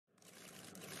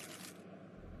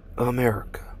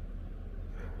America,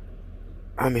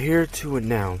 I'm here to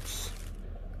announce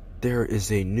there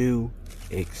is a new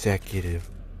executive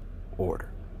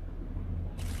order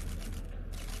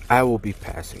I will be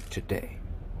passing today.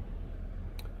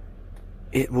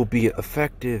 It will be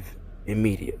effective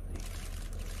immediately.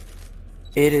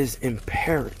 It is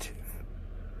imperative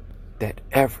that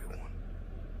everyone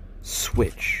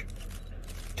switch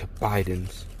to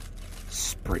Biden's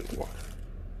spring water.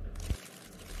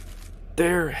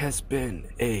 There has been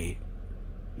a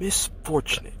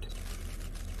misfortunate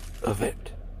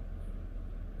event.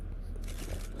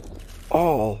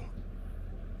 All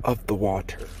of the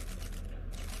water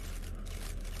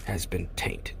has been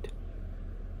tainted,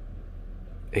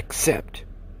 except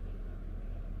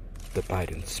the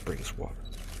Biden Springs water.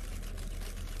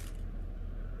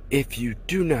 If you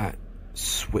do not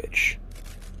switch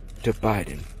to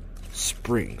Biden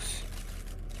Springs,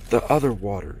 the other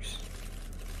waters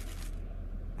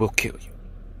will kill you.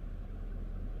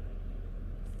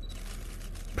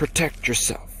 Protect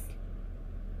yourself.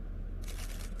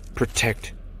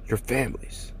 Protect your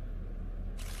families.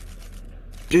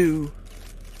 Do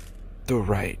the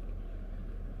right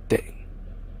thing.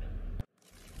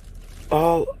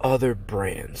 All other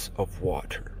brands of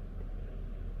water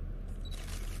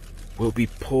will be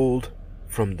pulled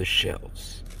from the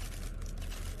shelves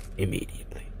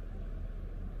immediately.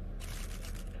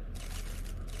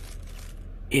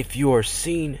 If you are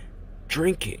seen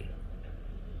drinking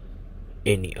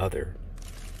any other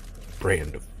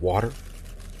brand of water,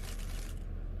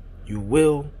 you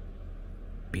will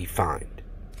be fined.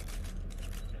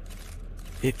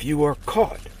 If you are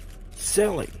caught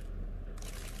selling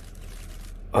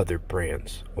other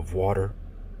brands of water,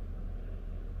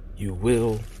 you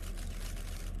will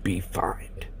be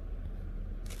fined,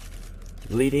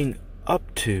 leading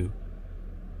up to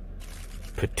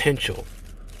potential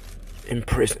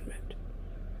imprisonment.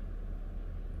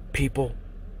 People,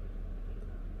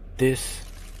 this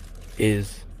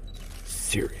is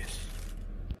serious.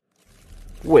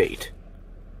 Wait,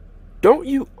 don't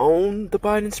you own the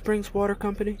Biden Springs Water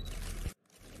Company?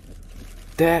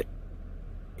 That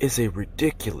is a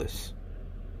ridiculous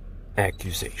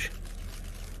accusation.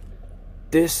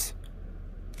 This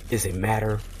is a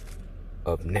matter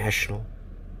of national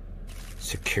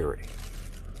security.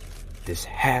 This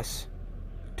has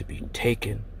to be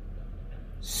taken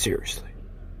seriously.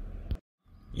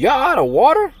 Y'all out of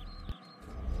water?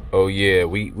 Oh yeah,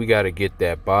 we gotta get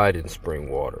that Biden spring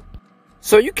water.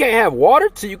 So you can't have water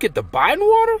till you get the Biden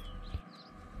water?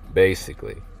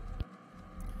 Basically.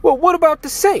 Well, what about the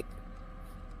sink?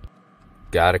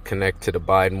 Gotta connect to the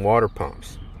Biden water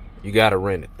pumps. You gotta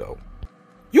rent it though.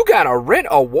 You gotta rent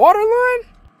a water line?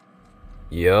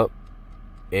 Yup.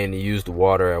 And you use the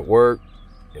water at work,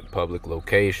 in public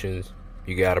locations.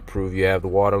 You gotta prove you have the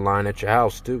water line at your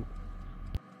house too.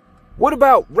 What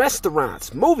about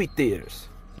restaurants, movie theaters?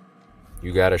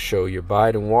 You gotta show your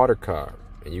Biden water card,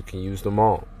 and you can use them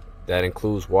all. That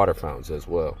includes water fountains as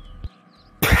well.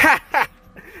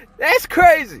 That's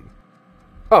crazy.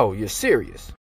 Oh, you're serious?